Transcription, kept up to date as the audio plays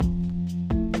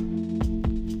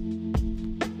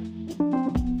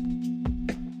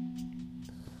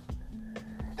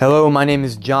Hello, my name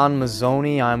is John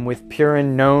Mazzoni. I'm with Pure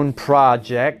and Known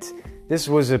Project. This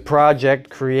was a project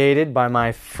created by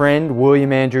my friend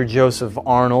William Andrew Joseph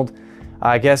Arnold.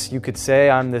 I guess you could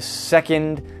say I'm the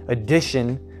second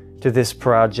addition to this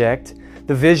project.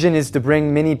 The vision is to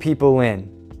bring many people in.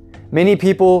 Many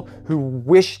people who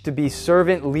wish to be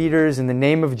servant leaders in the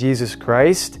name of Jesus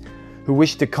Christ, who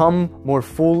wish to come more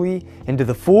fully into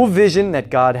the full vision that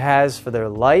God has for their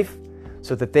life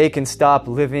so that they can stop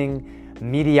living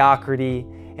mediocrity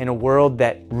in a world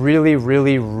that really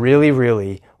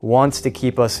wants to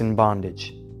keep us in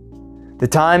bondage. The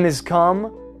time has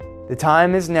come, the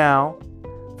time is now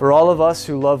for all of us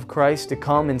who love Christ to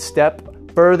come and step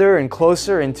further and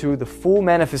closer into the full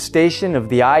manifestation of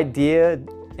the idea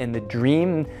and the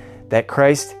dream that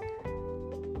Christ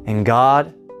and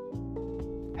God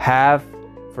have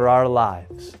for our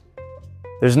lives.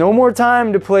 There's no more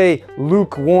time to play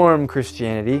lukewarm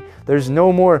Christianity. There's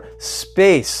no more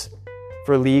space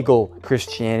for legal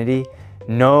Christianity.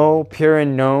 No, Pure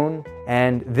and Known,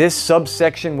 and this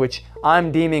subsection, which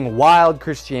I'm deeming wild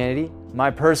Christianity,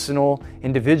 my personal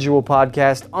individual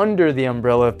podcast under the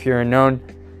umbrella of Pure and Known,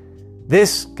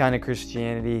 this kind of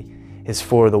Christianity is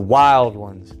for the wild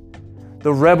ones.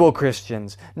 The rebel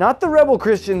Christians. Not the rebel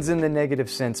Christians in the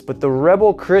negative sense, but the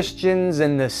rebel Christians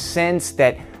in the sense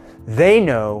that they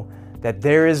know that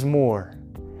there is more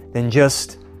than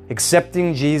just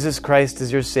accepting Jesus Christ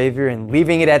as your Savior and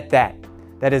leaving it at that.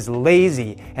 That is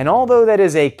lazy. And although that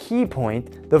is a key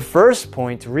point, the first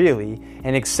point really,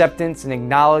 an acceptance and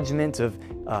acknowledgement of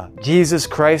Jesus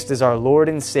Christ as our Lord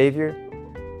and Savior,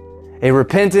 a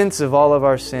repentance of all of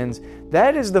our sins,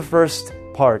 that is the first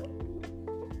part.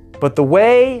 But the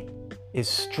way is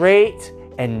straight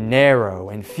and narrow,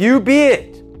 and few be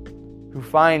it who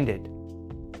find it.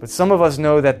 But some of us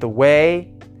know that the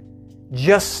way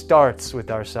just starts with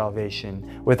our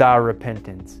salvation, with our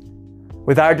repentance,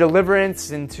 with our deliverance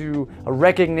into a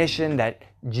recognition that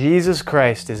Jesus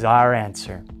Christ is our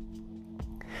answer.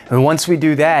 And once we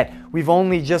do that, we've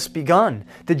only just begun.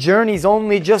 The journey's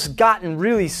only just gotten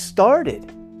really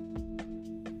started.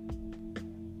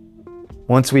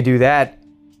 Once we do that,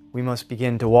 we must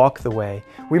begin to walk the way.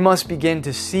 We must begin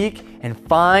to seek and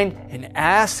find and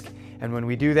ask. And when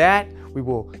we do that, we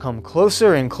will come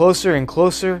closer and closer and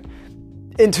closer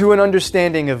into an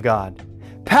understanding of God.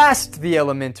 Past the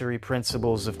elementary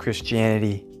principles of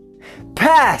Christianity.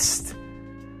 Past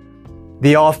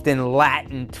the often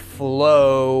latent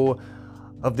flow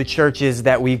of the churches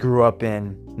that we grew up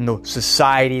in, the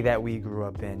society that we grew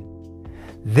up in.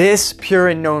 This Pure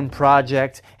and Known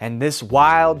Project and this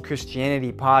Wild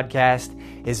Christianity podcast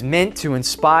is meant to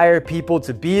inspire people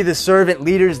to be the servant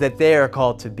leaders that they are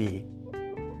called to be.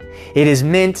 It is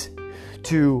meant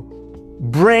to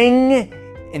bring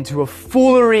into a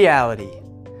fuller reality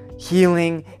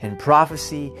healing and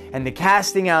prophecy and the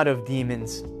casting out of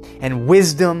demons and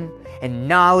wisdom and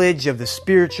knowledge of the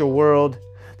spiritual world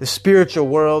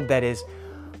that is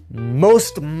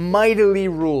most mightily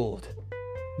ruled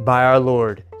by our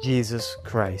Lord Jesus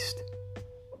Christ.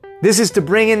 This is to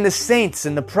bring in the saints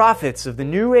and the prophets of the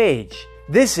new age,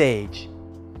 this age,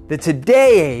 the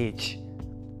today age.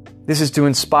 This is to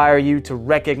inspire you to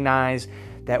recognize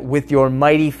that with your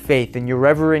mighty faith and your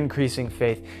ever-increasing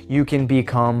faith, you can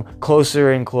become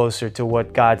closer and closer to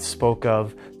what God spoke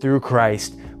of through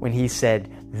Christ when He said,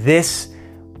 "This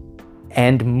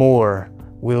and more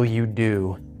will you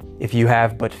do if you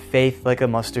have but faith like a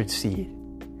mustard seed."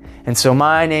 And so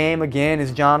my name, again,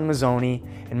 is John Mazzoni,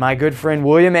 and my good friend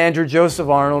William Andrew Joseph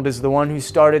Arnold is the one who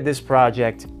started this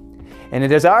project. And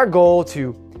it is our goal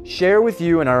to share with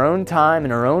you in our own time,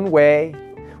 in our own way,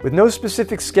 with no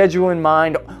specific schedule in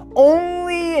mind,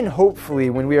 only and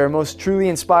hopefully when we are most truly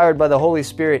inspired by the Holy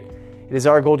Spirit, it is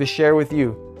our goal to share with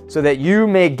you so that you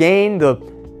may gain the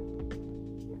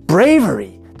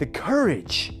bravery, the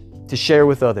courage to share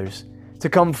with others, to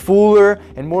come fuller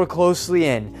and more closely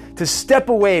in, to step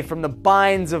away from the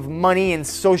binds of money and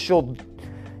social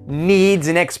needs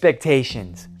and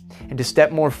expectations, and to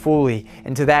step more fully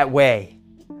into that way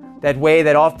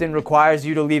that often requires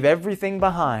you to leave everything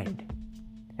behind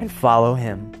and follow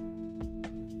Him.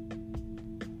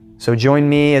 So join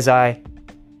me as I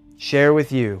share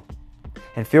with you,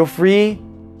 and feel free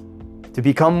to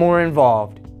become more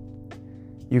involved.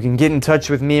 You can get in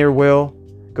touch with me or Will.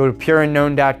 Go to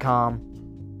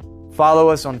pureandknown.com. Follow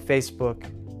us on Facebook.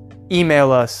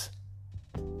 Email us.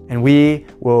 And we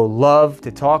will love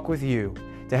to talk with you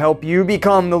to help you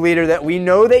become the leader that we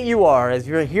know that you are. As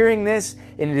you're hearing this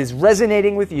and it is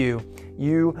resonating with you,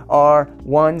 you are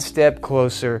one step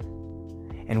closer.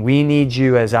 And we need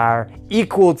you as our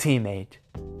equal teammate,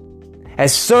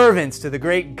 as servants to the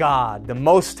great God, the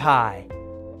Most High.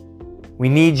 We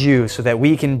need you so that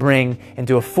we can bring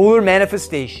into a fuller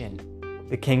manifestation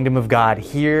the kingdom of God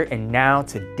here and now,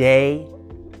 today,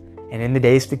 and in the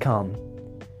days to come.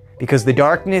 Because the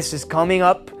darkness is coming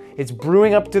up, it's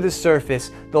brewing up to the surface.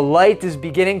 The light is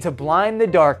beginning to blind the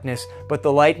darkness, but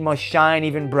the light must shine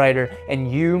even brighter.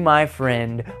 And you, my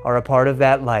friend, are a part of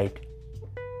that light.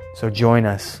 So join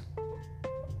us.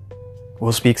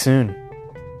 We'll speak soon.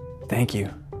 Thank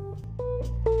you.